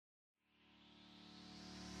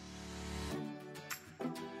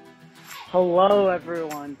Hello,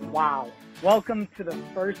 everyone. Wow. Welcome to the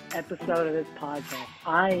first episode of this podcast.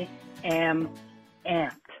 I am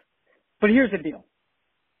amped. But here's the deal.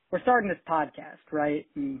 We're starting this podcast, right?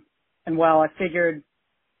 And well, I figured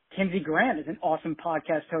Kinsey Grant is an awesome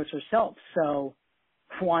podcast host herself, so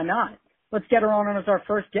why not? Let's get her on as our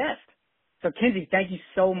first guest. So, Kinsey, thank you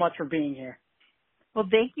so much for being here. Well,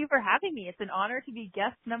 thank you for having me. It's an honor to be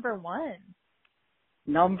guest number one.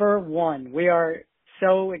 Number one. We are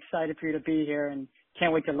so excited for you to be here and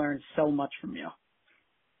can't wait to learn so much from you.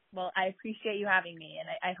 Well, I appreciate you having me, and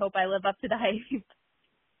I hope I live up to the hype.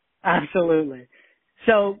 Absolutely.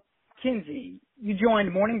 So, Kinsey, you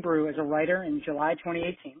joined Morning Brew as a writer in July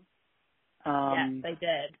 2018. Yes,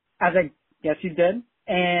 I did. Yes, you did.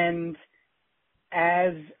 And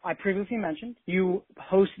as I previously mentioned, you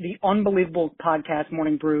host the unbelievable podcast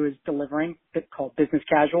Morning Brew is delivering, called Business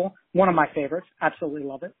Casual. One of my favorites. Absolutely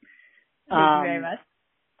love it. Thank you very much.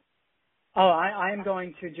 Oh, I am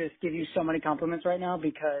going to just give you so many compliments right now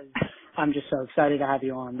because I'm just so excited to have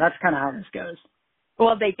you on. That's kind of how this goes.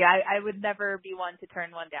 Well, thank you. I would never be one to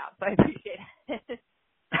turn one down, so I appreciate it.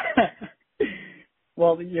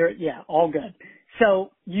 Well, all good.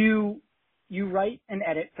 So you write and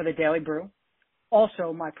edit for the Daily Brew,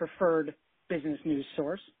 also my preferred business news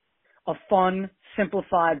source, a fun,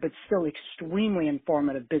 simplified, but still extremely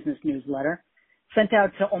informative business newsletter sent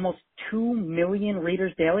out to almost 2 million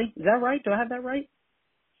readers daily. Is that right? Do I have that right?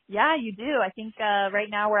 Yeah, you do. I think right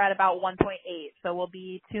now we're at about 1.8, so we'll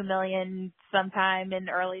be 2 million sometime in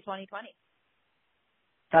early 2020.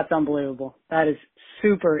 That's unbelievable. That is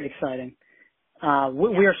super exciting.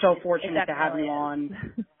 We are so fortunate to have you on.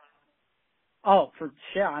 Oh, for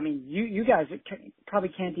sure. I mean, you guys probably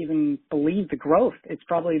can't even believe the growth. It's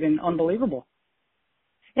probably been unbelievable.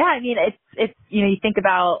 Yeah, I mean, it's you think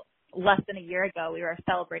about less than a year ago, we were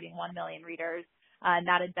celebrating 1 million readers. And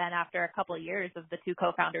that had been after a couple of years of the two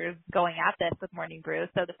co-founders going at this with Morning Brew.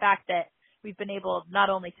 So the fact that we've been able not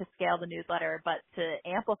only to scale the newsletter, but to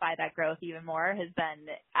amplify that growth even more has been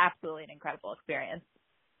absolutely an incredible experience.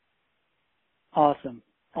 Awesome.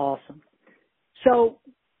 So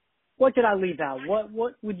what did I leave out?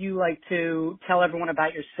 What would you like to tell everyone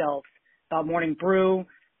about yourself, about Morning Brew,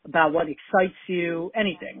 about what excites you,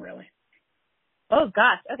 anything really? Oh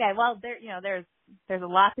gosh. Okay. Well, there's a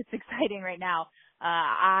lot that's exciting right now.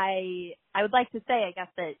 I would like to say, I guess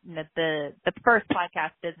that the first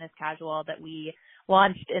podcast, Business Casual, that we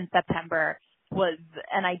launched in September was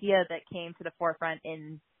an idea that came to the forefront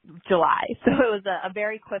in July. So it was a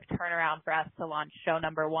very quick turnaround for us to launch show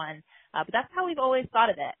number one. But that's how we've always thought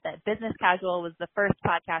of it, that Business Casual was the first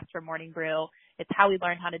podcast for Morning Brew. It's how we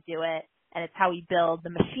learned how to do it, and it's how we build the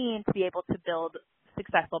machine to be able to build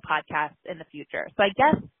successful podcasts in the future. So I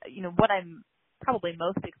guess, what I'm probably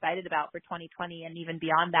most excited about for 2020 and even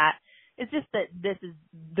beyond that is just that this is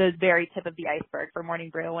the very tip of the iceberg for Morning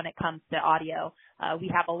Brew when it comes to audio. We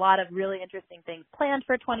have a lot of really interesting things planned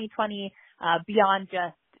for 2020 beyond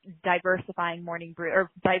just diversifying Morning Brew or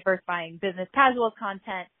diversifying Business Casual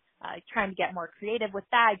content, trying to get more creative with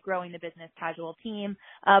that, growing the Business Casual team.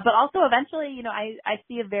 But also eventually, I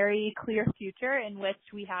see a very clear future in which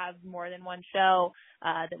we have more than one show,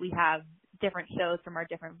 that we have different shows from our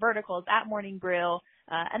different verticals at Morning Brew.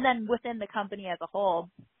 And then within the company as a whole,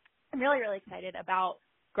 I'm really, really excited about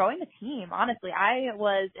growing the team. Honestly, I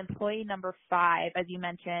was employee number 5, as you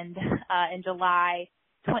mentioned, in July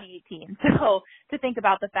 2018. So to think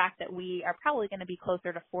about the fact that we are probably going to be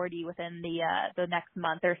closer to 40 within the next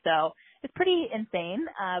month or so, it's pretty insane.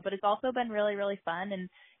 But it's also been really, really fun. And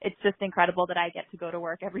it's just incredible that I get to go to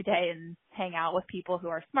work every day and hang out with people who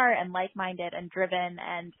are smart and like-minded and driven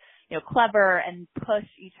and, clever and push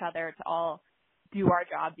each other to all do our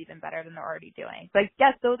jobs even better than they're already doing. So I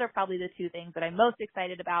guess those are probably the two things that I'm most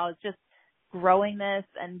excited about, is just growing this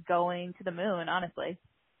and going to the moon, honestly.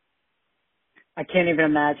 I can't even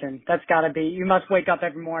imagine. That's got to be, you must wake up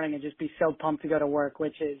every morning and just be so pumped to go to work,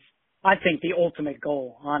 which is, I think, the ultimate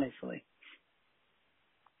goal, honestly.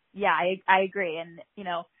 Yeah, I agree. And,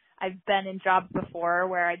 I've been in jobs before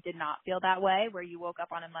where I did not feel that way, where you woke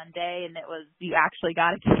up on a Monday and you actually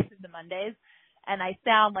got a case of the Mondays. And I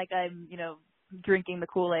sound like I'm, drinking the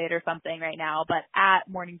Kool-Aid or something right now, but at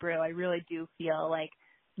Morning Brew, I really do feel like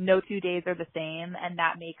no 2 days are the same, and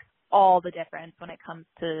that makes all the difference when it comes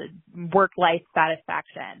to work-life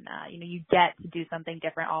satisfaction. You get to do something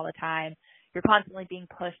different all the time. You're constantly being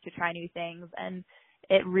pushed to try new things, and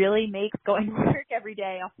it really makes going to work every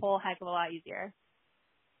day a whole heck of a lot easier.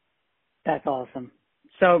 That's awesome.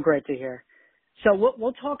 So great to hear. So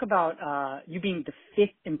we'll talk about you being the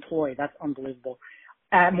 5th employee. That's unbelievable.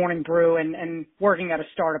 At Morning Brew and working at a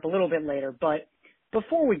startup a little bit later. But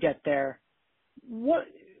before we get there, what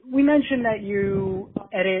we mentioned that you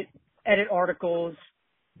edit articles.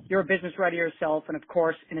 You're a business writer yourself, and of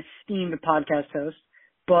course, an esteemed podcast host.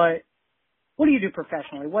 But what do you do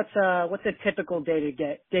professionally? What's a typical day to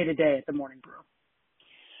day at the Morning Brew?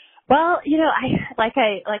 Well, I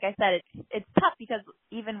said, it's tough because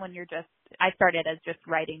even when I started as just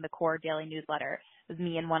writing the core daily newsletter. It was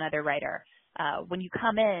me and one other writer. When you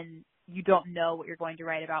come in, you don't know what you're going to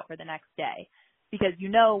write about for the next day because you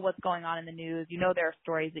know what's going on in the news. You know there are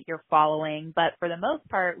stories that you're following, but for the most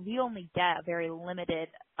part, we only get a very limited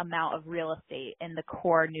amount of real estate in the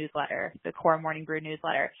core newsletter, the core Morning Brew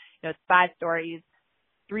newsletter. It's 5 stories,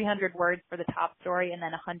 300 words for the top story, and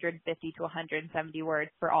then 150 to 170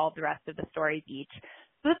 words for all the rest of the stories each.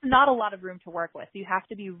 So it's not a lot of room to work with. You have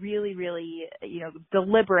to be really, really,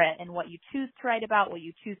 deliberate in what you choose to write about, what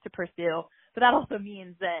you choose to pursue. But that also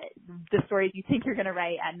means that the stories you think you're going to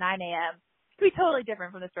write at 9 a.m. can be totally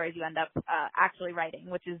different from the stories you end up actually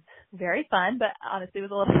writing, which is very fun, but honestly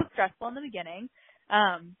was a little stressful in the beginning.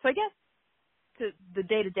 So I guess to the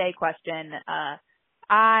day-to-day question,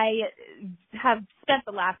 I have spent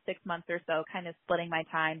the last 6 months or so kind of splitting my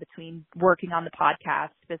time between working on the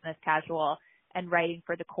podcast, Business Casual, and writing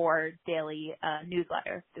for the core daily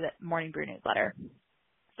newsletter, the Morning Brew newsletter.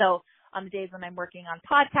 So on the days when I'm working on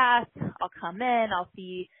podcasts, I'll come in, I'll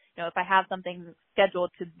see, if I have something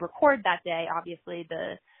scheduled to record that day, obviously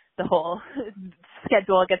the whole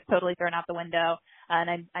schedule gets totally thrown out the window.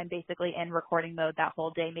 And I'm basically in recording mode that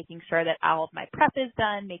whole day, making sure that all of my prep is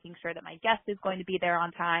done, making sure that my guest is going to be there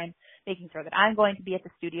on time, making sure that I'm going to be at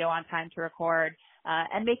the studio on time to record,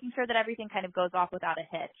 and making sure that everything kind of goes off without a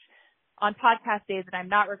hitch. On podcast days that I'm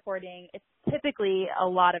not recording, it's typically a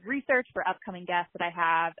lot of research for upcoming guests that I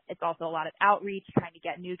have. It's also a lot of outreach, trying to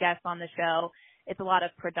get new guests on the show. It's a lot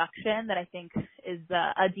of production that I think is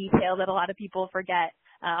a detail that a lot of people forget.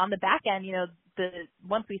 On the back end,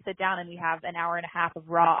 once we sit down and we have an hour and a half of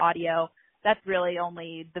raw audio, that's really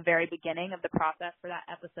only the very beginning of the process for that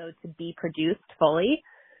episode to be produced fully.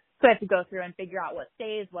 So I have to go through and figure out what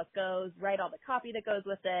stays, what goes, write all the copy that goes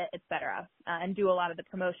with it, et cetera, and do a lot of the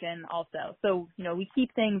promotion also. So, we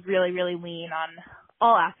keep things really, really lean on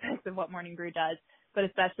all aspects of what Morning Brew does, but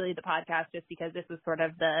especially the podcast, just because this was sort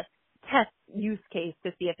of the test use case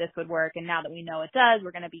to see if this would work. And now that we know it does,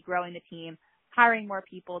 we're going to be growing the team, hiring more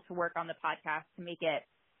people to work on the podcast to make it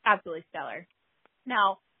absolutely stellar.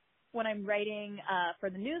 Now, when I'm writing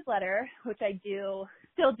for the newsletter, which I still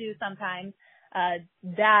do sometimes,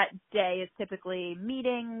 that day is typically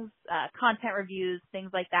meetings, content reviews, things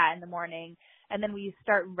like that in the morning. And then we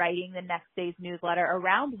start writing the next day's newsletter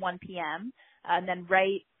around 1 p.m. And then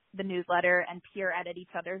write the newsletter and peer edit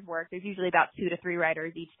each other's work. There's usually about 2 to 3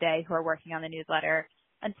 writers each day who are working on the newsletter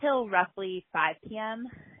until roughly 5 p.m.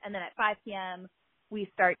 And then at 5 p.m., we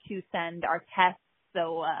start to send our tests.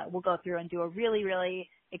 So we'll go through and do a really, really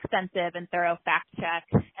extensive and thorough fact check,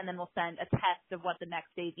 and then we'll send a test of what the next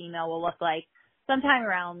day's email will look like sometime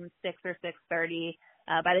around 6 or 6:30.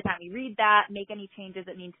 By the time we read that, make any changes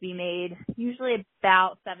that need to be made, usually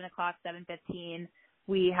about 7 o'clock, 7:15,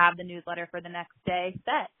 we have the newsletter for the next day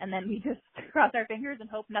set, and then we just cross our fingers and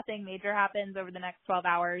hope nothing major happens over the next 12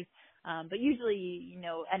 hours. But usually,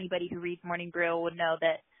 anybody who reads Morning Brew would know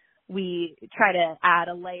that we try to add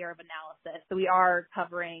a layer of analysis. So we are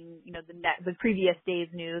covering, the previous day's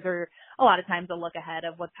news, or a lot of times a look ahead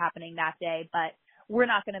of what's happening that day, but we're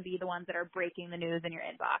not going to be the ones that are breaking the news in your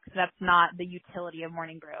inbox. That's not the utility of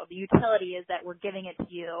Morning Brew. The utility is that we're giving it to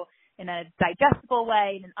you in a digestible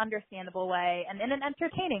way, in an understandable way, and in an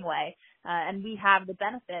entertaining way. And we have the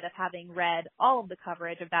benefit of having read all of the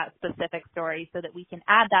coverage of that specific story so that we can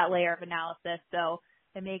add that layer of analysis so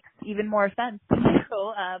it makes even more sense to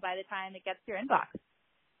you by the time it gets to your inbox.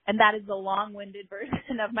 And that is the long-winded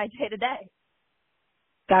version of my day-to-day.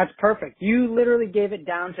 That's perfect. You literally gave it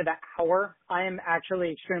down to the hour. I am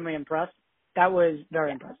actually extremely impressed. That was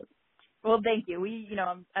very impressive. Well, thank you. We,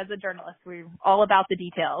 as a journalist, we're all about the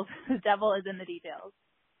details. The devil is in the details.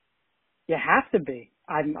 You have to be.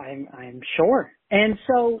 I'm sure. And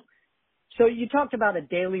so you talked about a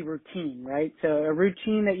daily routine, right? So a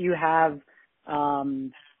routine that you have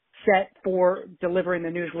set for delivering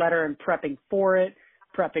the newsletter and prepping for it,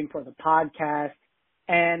 prepping for the podcast,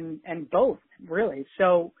 and both, really.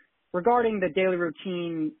 So regarding the daily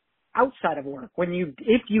routine outside of work,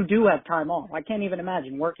 if you do have time off, I can't even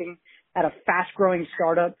imagine working at a fast-growing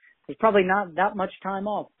startup. There's probably not that much time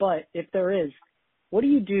off, but if there is, what do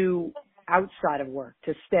you do outside of work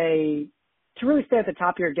to really stay at the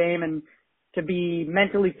top of your game and to be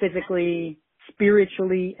mentally, physically,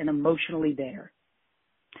 spiritually, and emotionally there?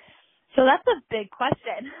 So that's a big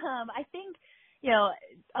question. I think,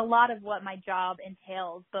 a lot of what my job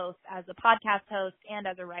entails, both as a podcast host and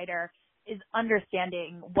as a writer, is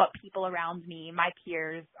understanding what people around me, my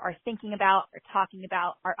peers, are thinking about, are talking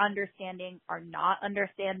about, are understanding, are not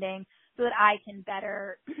understanding, so that I can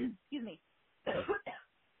better, excuse me,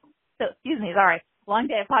 sorry, long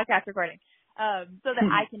day of podcast recording, so that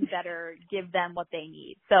I can better give them what they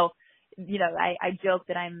need. So, I joke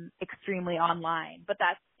that I'm extremely online, but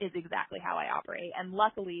that is exactly how I operate. And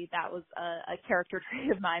luckily that was a character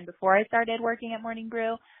trait of mine before I started working at Morning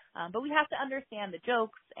Brew. But we have to understand the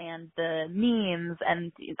jokes and the memes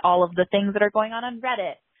and all of the things that are going on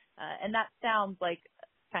Reddit. And that sounds like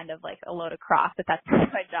kind of like a load of cross if that's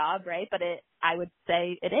my job, right? But I would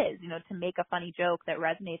say it is, to make a funny joke that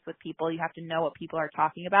resonates with people, you have to know what people are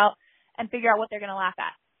talking about and figure out what they're going to laugh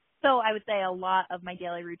at. So I would say a lot of my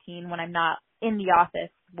daily routine when I'm not in the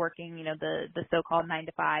office working, the so-called 9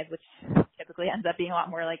 to 5, which typically ends up being a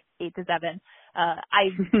lot more like 8 to 7. I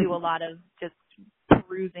do a lot of just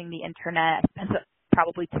perusing the internet. I spend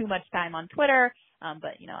probably too much time on Twitter,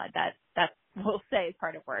 but that's we'll say is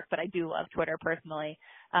part of work. But I do love Twitter personally.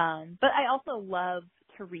 But I also love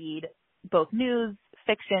to read both news,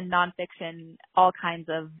 fiction, nonfiction, all kinds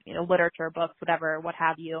of literature, books, whatever, what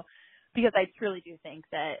have you. Because I truly do think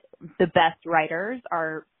that the best writers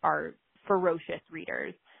are ferocious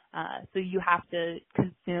readers. So you have to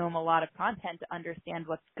consume a lot of content to understand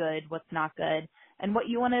what's good, what's not good, and what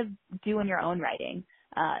you want to do in your own writing.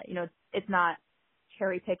 It's not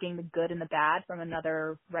cherry picking the good and the bad from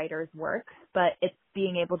another writer's work, but it's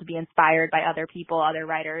being able to be inspired by other people, other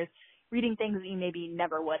writers, reading things that you maybe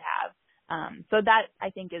never would have. So that I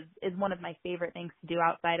think is one of my favorite things to do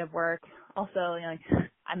outside of work. Also,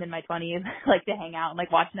 I'm in my 20s, I like to hang out and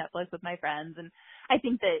like watch Netflix with my friends. And I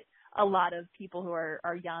think that a lot of people who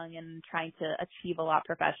are young and trying to achieve a lot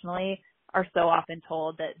professionally are so often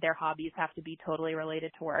told that their hobbies have to be totally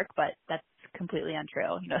related to work, but that's completely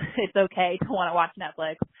untrue. It's okay to want to watch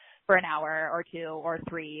Netflix for an hour or 2 or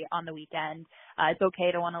 3 on the weekend. It's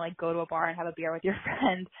okay to want to like go to a bar and have a beer with your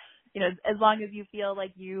friend. As long as you feel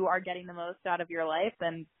like you are getting the most out of your life,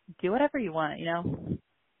 then do whatever you want,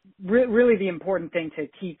 Really the important thing to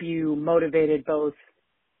keep you motivated both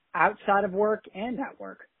outside of work and at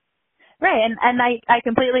work. Right. And I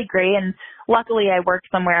completely agree. And luckily I work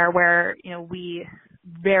somewhere where, we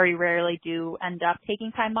very rarely do end up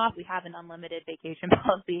taking time off. We have an unlimited vacation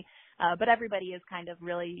policy, but everybody is kind of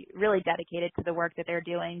really, really dedicated to the work that they're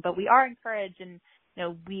doing. But we are encouraged, and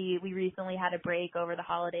we recently had a break over the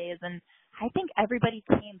holidays, and I think everybody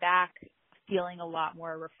came back feeling a lot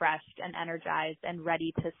more refreshed and energized and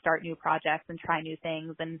ready to start new projects and try new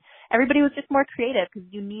things. And everybody was just more creative because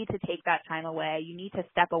you need to take that time away. You need to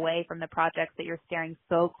step away from the projects that you're staring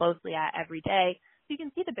so closely at every day so you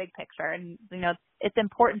can see the big picture. And, it's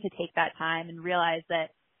important to take that time and realize that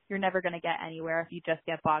you're never going to get anywhere if you just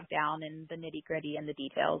get bogged down in the nitty gritty and the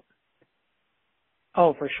details.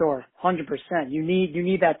 Oh, for sure. 100%. You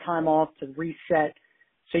need that time off to reset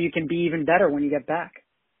so you can be even better when you get back.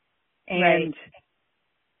 And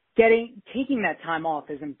taking that time off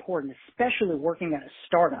is important, especially working at a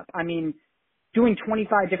startup. I mean, doing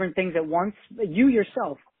 25 different things at once, you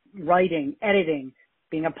yourself, writing, editing,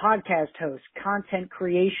 being a podcast host, content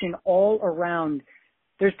creation, all around.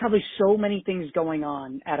 There's probably so many things going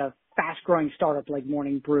on at a fast-growing startup like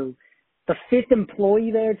Morning Brew. The 5th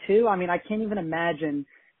employee there too. I mean, I can't even imagine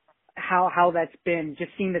how that's been,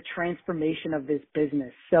 just seeing the transformation of this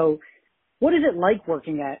business. So what is it like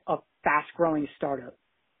working at a fast-growing startup?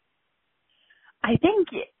 I think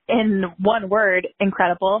in one word,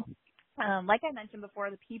 incredible. Like I mentioned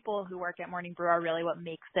before, the people who work at Morning Brew are really what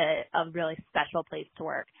makes it a really special place to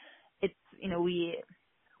work. It's,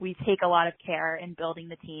 we take a lot of care in building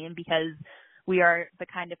the team because we are the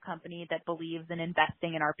kind of company that believes in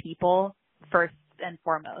investing in our people first and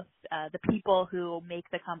foremost. The people who make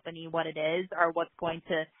the company what it is are what's going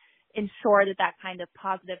to ensure that kind of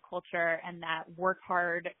positive culture and that work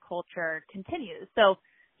hard culture continues. So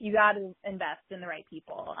you got to invest in the right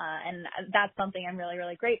people. And that's something I'm really,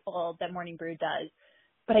 really grateful that Morning Brew does.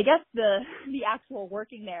 But I guess the actual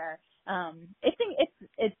working there,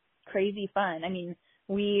 it's crazy fun. I mean,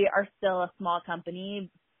 we are still a small company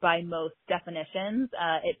by most definitions.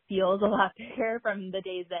 It feels a lot bigger from the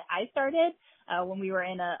days that I started, when we were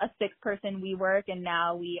in a 6-person WeWork, and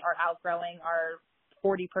now we are outgrowing our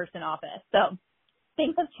 40-person office. So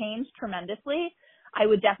things have changed tremendously. I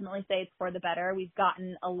would definitely say it's for the better. We've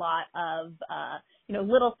gotten a lot of,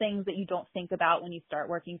 little things that you don't think about when you start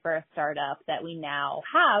working for a startup that we now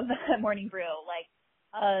have at Morning Brew, like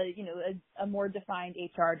a more defined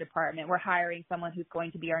HR department. We're hiring someone who's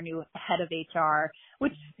going to be our new head of HR,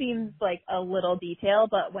 which seems like a little detail,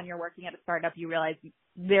 but when you're working at a startup, you realize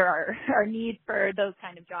there are needs for those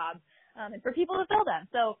kind of jobs, and for people to fill them.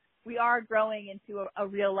 So we are growing into a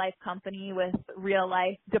real life company with real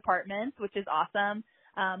life departments, which is awesome.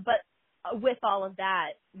 But with all of that,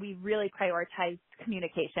 we really prioritize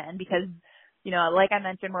communication because, like I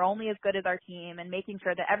mentioned, we're only as good as our team, and making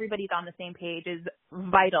sure that everybody's on the same page is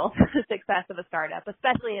vital to the success of a startup,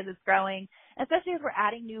 especially as it's growing, especially as we're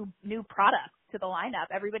adding new products to the lineup.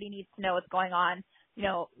 Everybody needs to know what's going on.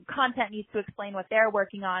 Content needs to explain what they're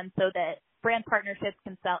working on so that brand partnerships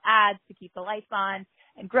can sell ads to keep the lights on,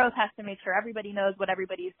 and growth has to make sure everybody knows what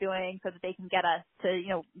everybody's doing so that they can get us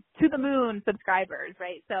to the moon subscribers,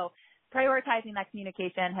 right? So prioritizing that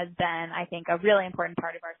communication has been, I think, a really important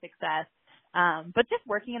part of our success. But just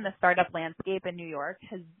working in the startup landscape in New York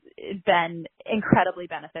has been incredibly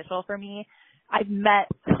beneficial for me. I've met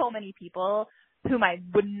so many people whom I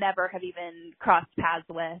would never have even crossed paths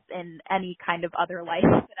with in any kind of other life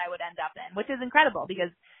that I would end up in, which is incredible because,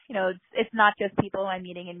 it's not just people I'm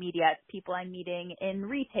meeting in media, it's people I'm meeting in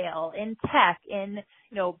retail, in tech, in,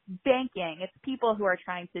 banking. It's people who are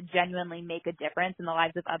trying to genuinely make a difference in the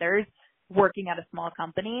lives of others working at a small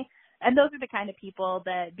company. And those are the kind of people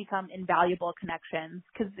that become invaluable connections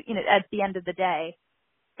because, at the end of the day,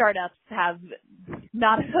 startups have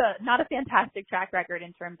not a fantastic track record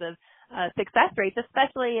in terms of success rates,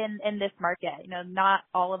 especially in this market. Not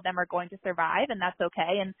all of them are going to survive, and that's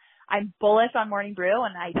okay. And I'm bullish on Morning Brew,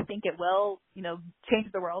 and I think it will,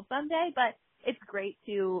 change the world someday. But it's great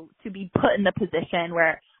to be put in the position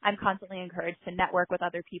where I'm constantly encouraged to network with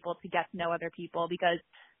other people, to get to know other people, because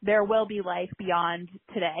there will be life beyond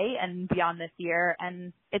today and beyond this year.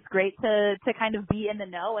 And it's great to kind of be in the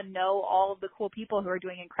know and know all of the cool people who are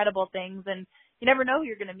doing incredible things. And you never know who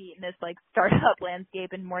you're going to meet in this startup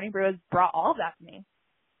landscape. And Morning Brew has brought all of that to me.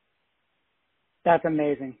 That's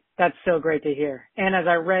amazing. That's so great to hear. And as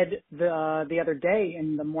I read the other day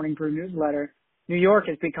in the Morning Brew newsletter, New York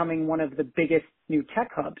is becoming one of the biggest new tech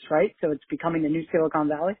hubs, right? So it's becoming the new Silicon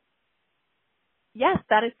Valley? Yes,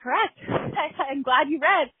 that is correct. I'm glad you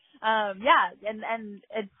read. And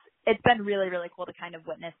it's been really, really cool to kind of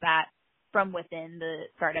witness that from within the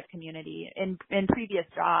startup community. In previous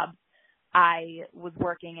jobs, I was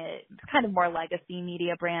working at kind of more legacy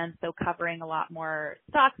media brands, so covering a lot more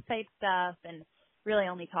stocks type stuff and really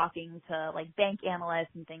only talking to bank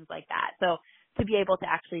analysts and things like that. So to be able to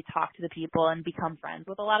actually talk to the people and become friends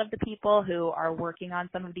with a lot of the people who are working on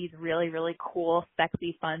some of these really, really cool,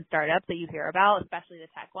 sexy, fun startups that you hear about, especially the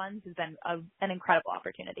tech ones, has been an incredible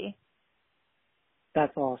opportunity.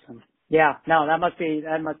 That's awesome. Yeah, no, that must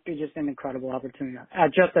be just an incredible opportunity,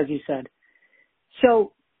 just as you said.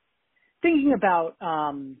 So thinking about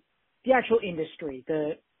the actual industry,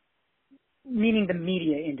 meaning the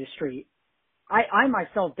media industry, I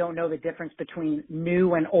myself don't know the difference between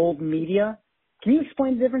new and old media. Can you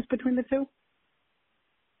explain the difference between the two?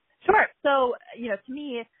 Sure. So, to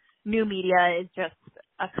me, new media is just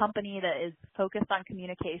a company that is focused on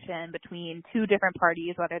communication between two different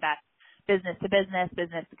parties, whether that's business to business,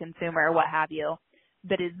 business to consumer, what have you,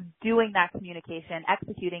 that is doing that communication,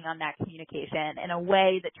 executing on that communication in a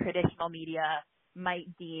way that traditional media might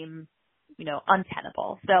deem,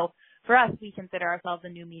 untenable. So for us, we consider ourselves a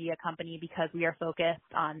new media company because we are focused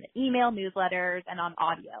on email newsletters and on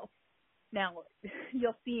audio. Now,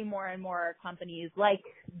 you'll see more and more companies like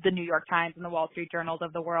the New York Times and the Wall Street Journals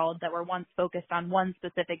of the world that were once focused on one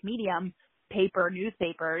specific medium, paper,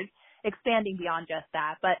 newspapers, expanding beyond just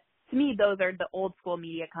that. But to me, those are the old school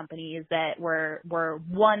media companies that were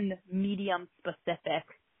one medium specific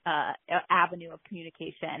avenue of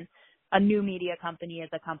communication. A new media company is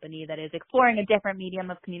a company that is exploring a different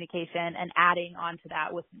medium of communication and adding onto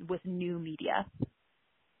that with new media.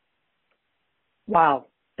 Wow.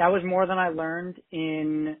 That was more than I learned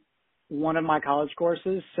in one of my college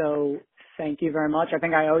courses. So thank you very much. I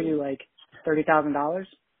think I owe you $30,000.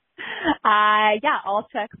 Yeah, all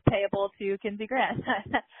checks payable to Kinsey Grant.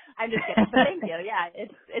 I'm just kidding, but thank you. Yeah,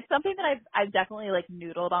 it's something that I've definitely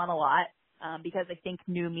noodled on a lot, because I think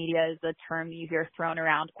new media is a term you hear thrown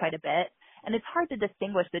around quite a bit, and it's hard to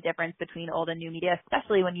distinguish the difference between old and new media,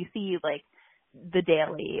 especially when you see the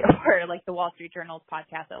Daily or the Wall Street Journal's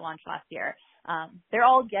podcast that launched last year. They're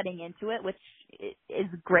all getting into it, which is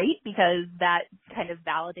great because that kind of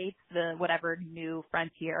validates the whatever new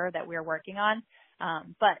frontier that we're working on.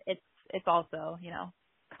 But it's also,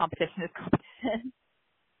 competition is competition.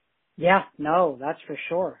 Yeah, no, that's for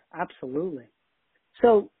sure. Absolutely.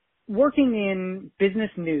 So working in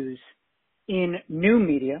business news in new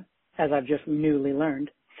media, as I've just newly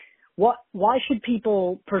learned. Why should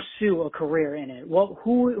people pursue a career in it?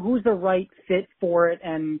 Who's the right fit for it,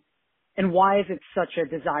 and why is it such a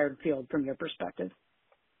desired field from your perspective?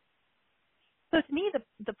 So to me,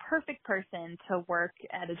 the perfect person to work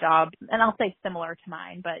at a job, and I'll say similar to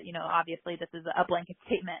mine, but obviously this is a blanket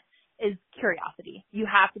statement, is curiosity. You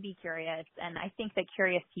have to be curious, and I think that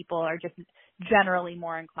curious people are just generally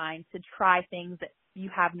more inclined to try things that you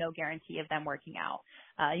have no guarantee of them working out.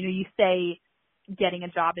 You say getting a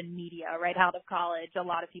job in media right out of college, a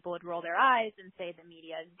lot of people would roll their eyes and say the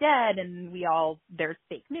media is dead and there's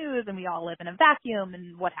fake news and we all live in a vacuum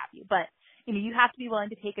and what have you. But you have to be willing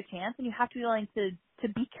to take a chance, and you have to be willing to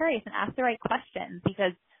be curious and ask the right questions,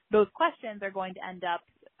 because those questions are going to end up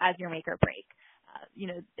as your make or break.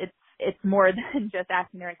 It's more than just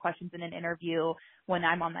asking the right questions in an interview. When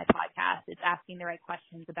I'm on my podcast, it's asking the right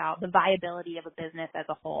questions about the viability of a business as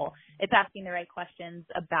a whole. It's asking the right questions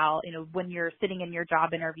about, when you're sitting in your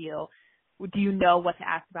job interview, do you know what to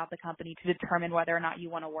ask about the company to determine whether or not you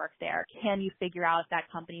want to work there? Can you figure out if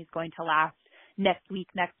that company is going to last next week,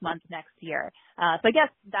 next month, next year? So I guess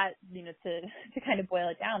that, to kind of boil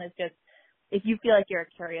it down, is just, if you feel like you're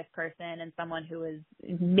a curious person and someone who is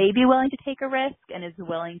maybe willing to take a risk and is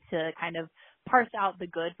willing to kind of parse out the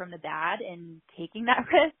good from the bad in taking that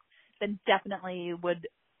risk, then definitely would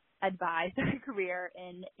advise a career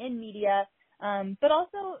in media. But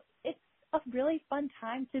also, it's a really fun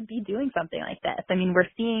time to be doing something like this. I mean, we're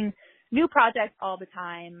seeing new projects all the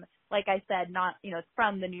time. Like I said, not, it's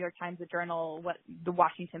from the New York Times, the Journal, the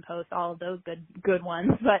Washington Post, all of those good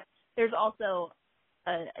ones. But there's also,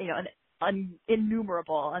 an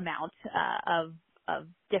innumerable amount of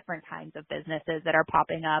different kinds of businesses that are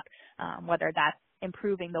popping up, whether that's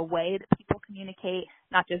improving the way that people communicate,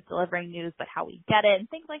 not just delivering news, but how we get it, and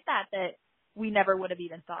things like that we never would have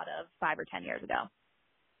even thought of 5 or 10 years ago.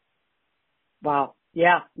 Wow.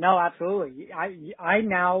 Yeah. No, absolutely. I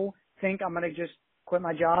now think I'm going to just quit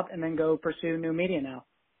my job and then go pursue new media now.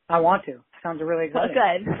 I want to. Sounds really exciting.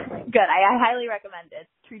 Oh, good. I highly recommend it.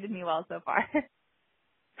 It's treated me well so far.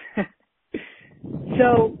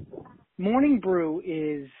 So, Morning Brew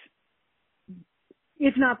is,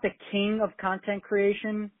 if not the king of content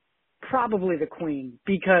creation, probably the queen,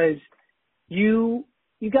 because you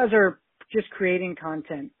guys are just creating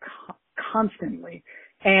content constantly,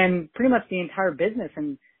 and pretty much the entire business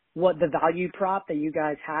and what the value prop that you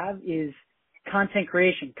guys have is content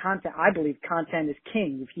creation. I believe content is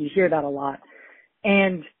king. You hear that a lot.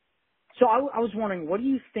 And so I was wondering, what do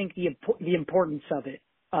you think the importance of it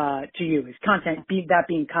to you is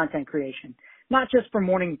being content creation, not just for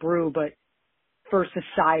Morning Brew, but for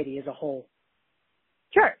society as a whole?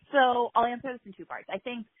 Sure. So I'll answer this in two parts. I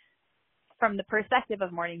think from the perspective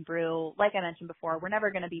of Morning Brew, like I mentioned before, we're never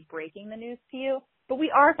going to be breaking the news to you, but we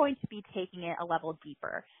are going to be taking it a level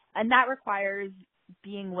deeper. And that requires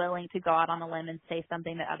being willing to go out on a limb and say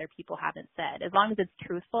something that other people haven't said. As long as it's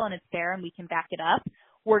truthful and it's fair and we can back it up,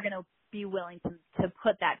 we're going to be willing to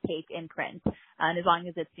put that take in print, and as long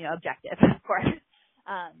as it's objective, of course.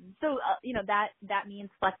 That means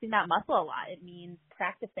flexing that muscle a lot. It means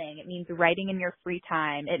practicing. It means writing in your free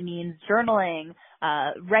time. It means journaling,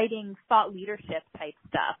 writing thought leadership type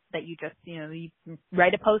stuff that you just you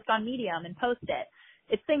write a post on Medium and post it.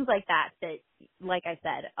 It's things like that, like I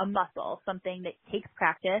said, a muscle, something that takes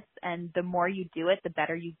practice, and the more you do it, the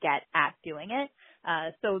better you get at doing it.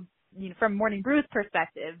 So from Morning Brew's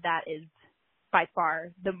perspective, that is by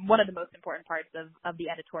far one of the most important parts of the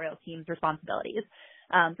editorial team's responsibilities.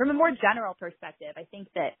 From a more general perspective, I think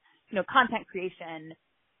that, content creation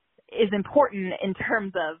is important in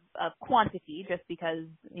terms of quantity, just because,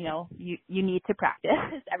 you need to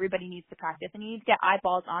practice. Everybody needs to practice, and you need to get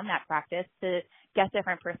eyeballs on that practice to get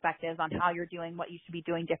different perspectives on how you're doing what you should be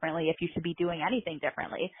doing differently, if you should be doing anything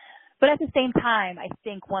differently. But at the same time, I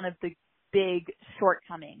think one of the big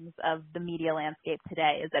shortcomings of the media landscape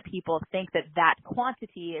today is that people think that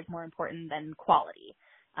quantity is more important than quality.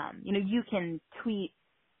 You can tweet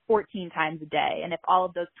 14 times a day, and if all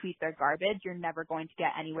of those tweets are garbage, you're never going to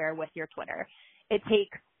get anywhere with your Twitter. It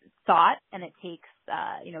takes thought, and it takes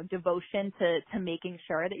devotion to making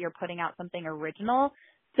sure that you're putting out something original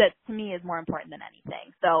that, to me, is more important than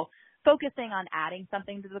anything. So focusing on adding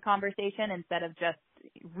something to the conversation instead of just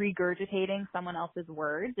regurgitating someone else's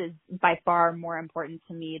words is by far more important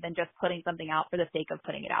to me than just putting something out for the sake of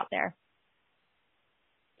putting it out there.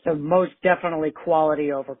 So most definitely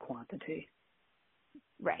quality over quantity.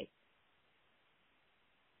 Right.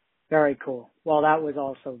 Very cool. Well, that was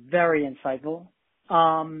also very insightful.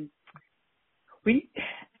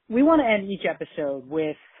 We want to end each episode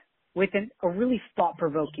with with a really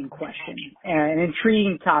thought-provoking question and an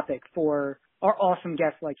intriguing topic for our awesome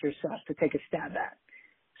guests like yourself to take a stab at.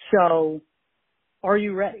 So, are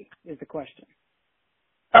you ready is the question.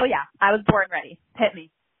 Oh yeah, I was born ready. Hit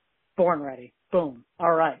me. Born ready. Boom.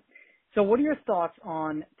 All right. So what are your thoughts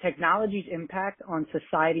on technology's impact on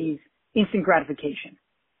society's instant gratification?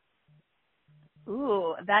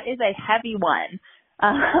 Ooh, that is a heavy one.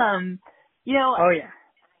 Oh yeah.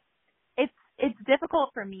 It's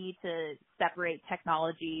difficult for me to separate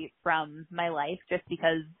technology from my life just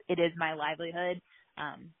because it is my livelihood.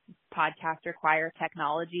 Podcasts require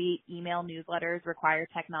technology, email newsletters require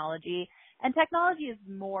technology, and technology is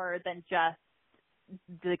more than just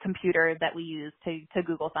the computer that we use to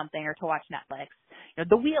Google something or to watch Netflix.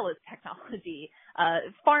 The wheel is technology.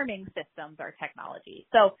 Farming systems are technology.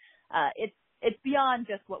 So it's beyond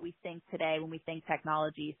just what we think today when we think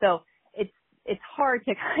technology. So it's hard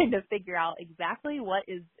to kind of figure out exactly what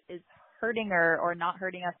is hurting or not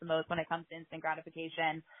hurting us the most when it comes to instant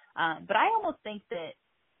gratification. But I almost think that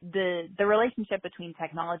the relationship between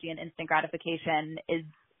technology and instant gratification is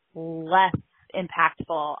less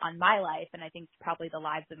impactful on my life, and I think probably the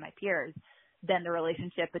lives of my peers, than the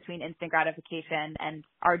relationship between instant gratification and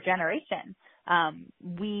our generation.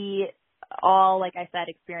 We all, like I said,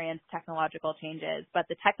 experienced technological changes, but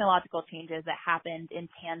the technological changes that happened in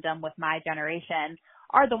tandem with my generation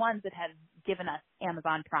are the ones that have given us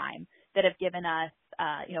Amazon Prime, that have given us,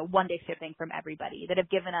 one-day shipping from everybody, that have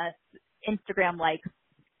given us Instagram likes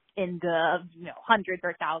in the, hundreds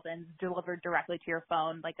or thousands delivered directly to your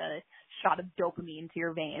phone, like a shot of dopamine to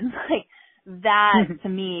your veins. Like that to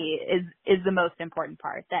me is the most important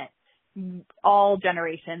part, that all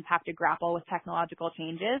generations have to grapple with technological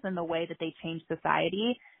changes and the way that they change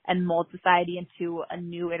society and mold society into a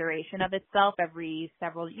new iteration of itself every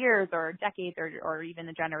several years or decades or even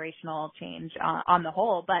a generational change on the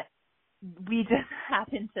whole. But we just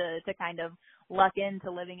happen to kind of luck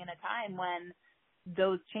into living in a time when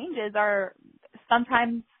those changes are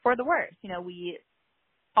sometimes for the worse. We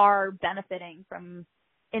are benefiting from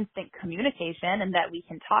instant communication and that we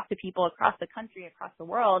can talk to people across the country, across the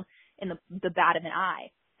world in the bat of an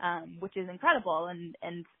eye, which is incredible.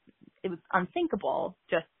 And it was unthinkable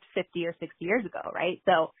just 50 or 60 years ago, right?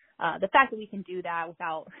 So the fact that we can do that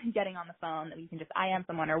without getting on the phone, that we can just IM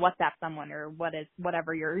someone or WhatsApp someone or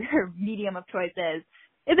whatever your medium of choice is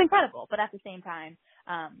incredible. But at the same time,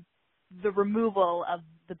 the removal of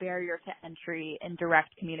the barrier to entry in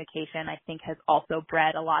direct communication, I think, has also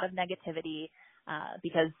bred a lot of negativity,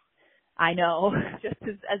 because I know just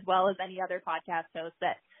as well as any other podcast host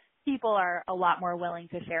that people are a lot more willing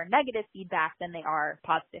to share negative feedback than they are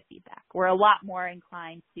positive feedback. We're a lot more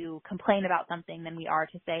inclined to complain about something than we are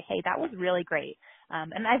to say, hey, that was really great.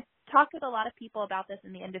 And I've talked with a lot of people about this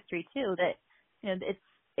in the industry too, that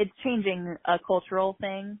it's changing a cultural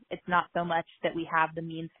thing. It's not so much that we have the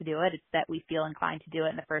means to do it. It's that we feel inclined to do it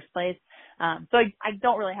in the first place. So I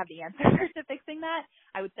don't really have the answer to fixing that.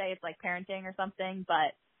 I would say it's like parenting or something,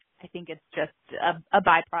 but I think it's just a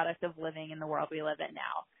byproduct of living in the world we live in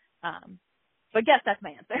now. So I guess that's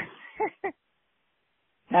my answer.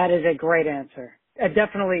 That is a great answer.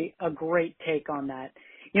 Definitely a great take on that.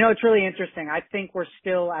 It's really interesting. I think we're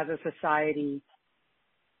still, as a society,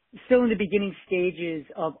 still in the beginning stages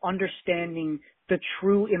of understanding the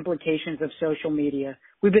true implications of social media.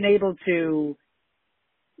 We've been able to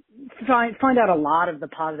find out a lot of the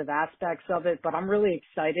positive aspects of it, but I'm really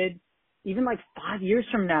excited, even like 5 years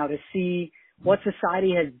from now, to see what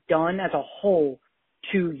society has done as a whole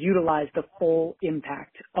to utilize the full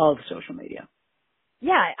impact of social media.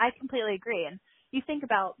 Yeah, I completely agree. And you think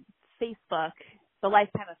about Facebook, the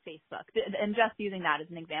lifetime of Facebook, and just using that as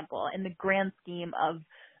an example, in the grand scheme of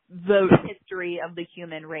the history of the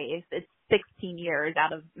human race, it's 16 years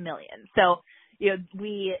out of millions. So,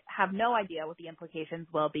 we have no idea what the implications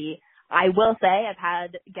will be. I will say I've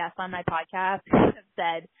had guests on my podcast who have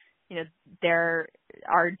said, there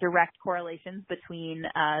are direct correlations between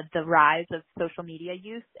the rise of social media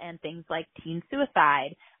use and things like teen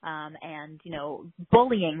suicide, and,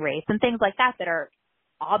 bullying rates and things like that are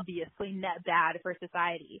obviously net bad for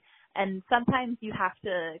society. And sometimes you have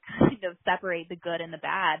to kind of separate the good and the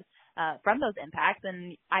bad from those impacts.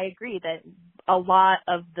 And I agree that a lot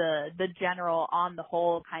of the general, on the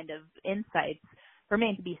whole, kind of insights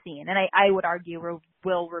remain to be seen. And I would argue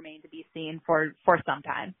will remain to be seen for some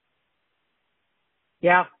time.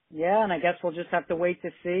 Yeah, and I guess we'll just have to wait to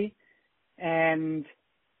see. And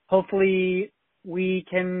hopefully we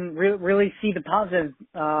can really see the positive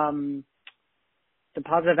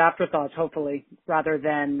afterthoughts, hopefully, rather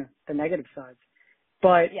than the negative sides.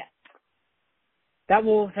 But yeah, that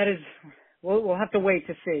is we'll have to wait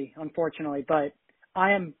to see, unfortunately. But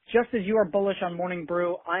I am, just as you are bullish on Morning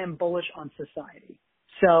Brew, I am bullish on society.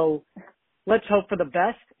 So let's hope for the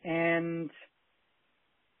best. And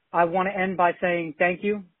I want to end by saying thank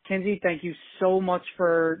you, Kinsey. Thank you so much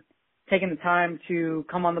for taking the time to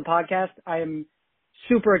come on the podcast. I am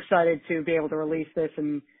super excited to be able to release this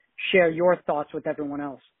and share your thoughts with everyone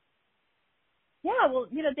else. Yeah, well,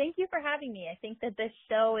 thank you for having me. I think that this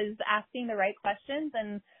show is asking the right questions,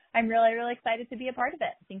 and I'm really, really excited to be a part of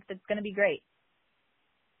it. I think that's going to be great.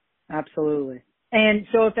 Absolutely. And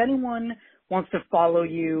so if anyone wants to follow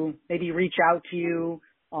you, maybe reach out to you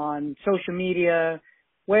on social media,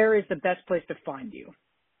 where is the best place to find you?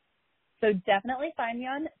 So definitely find me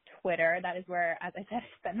on Twitter. That is where, as I said, I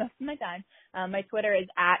spend most of my time. My Twitter is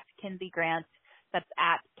 @KinseyGrant. That's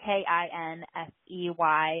 @KinseyGrant.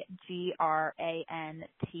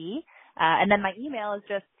 And then my email is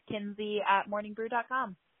just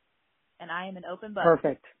kinsey@morningbrew.com. And I am an open book.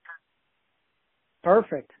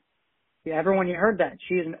 Perfect. Yeah, everyone, you heard that.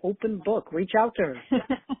 She is an open book. Reach out to her.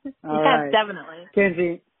 All yes, right. Definitely.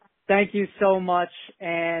 Kinsey, thank you so much.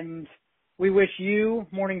 And we wish you,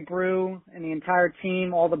 Morning Brew, and the entire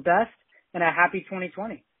team all the best and a happy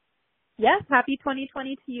 2020. Yes, happy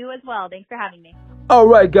 2020 to you as well. Thanks for having me. All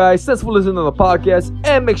right, guys, thanks for listening to the podcast,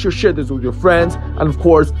 and make sure to share this with your friends. And of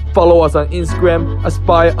course, follow us on Instagram,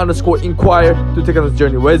 aspire_inquire, to take on this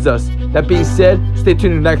journey with us. That being said, stay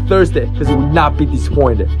tuned next Thursday because you will not be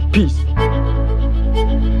disappointed. Peace.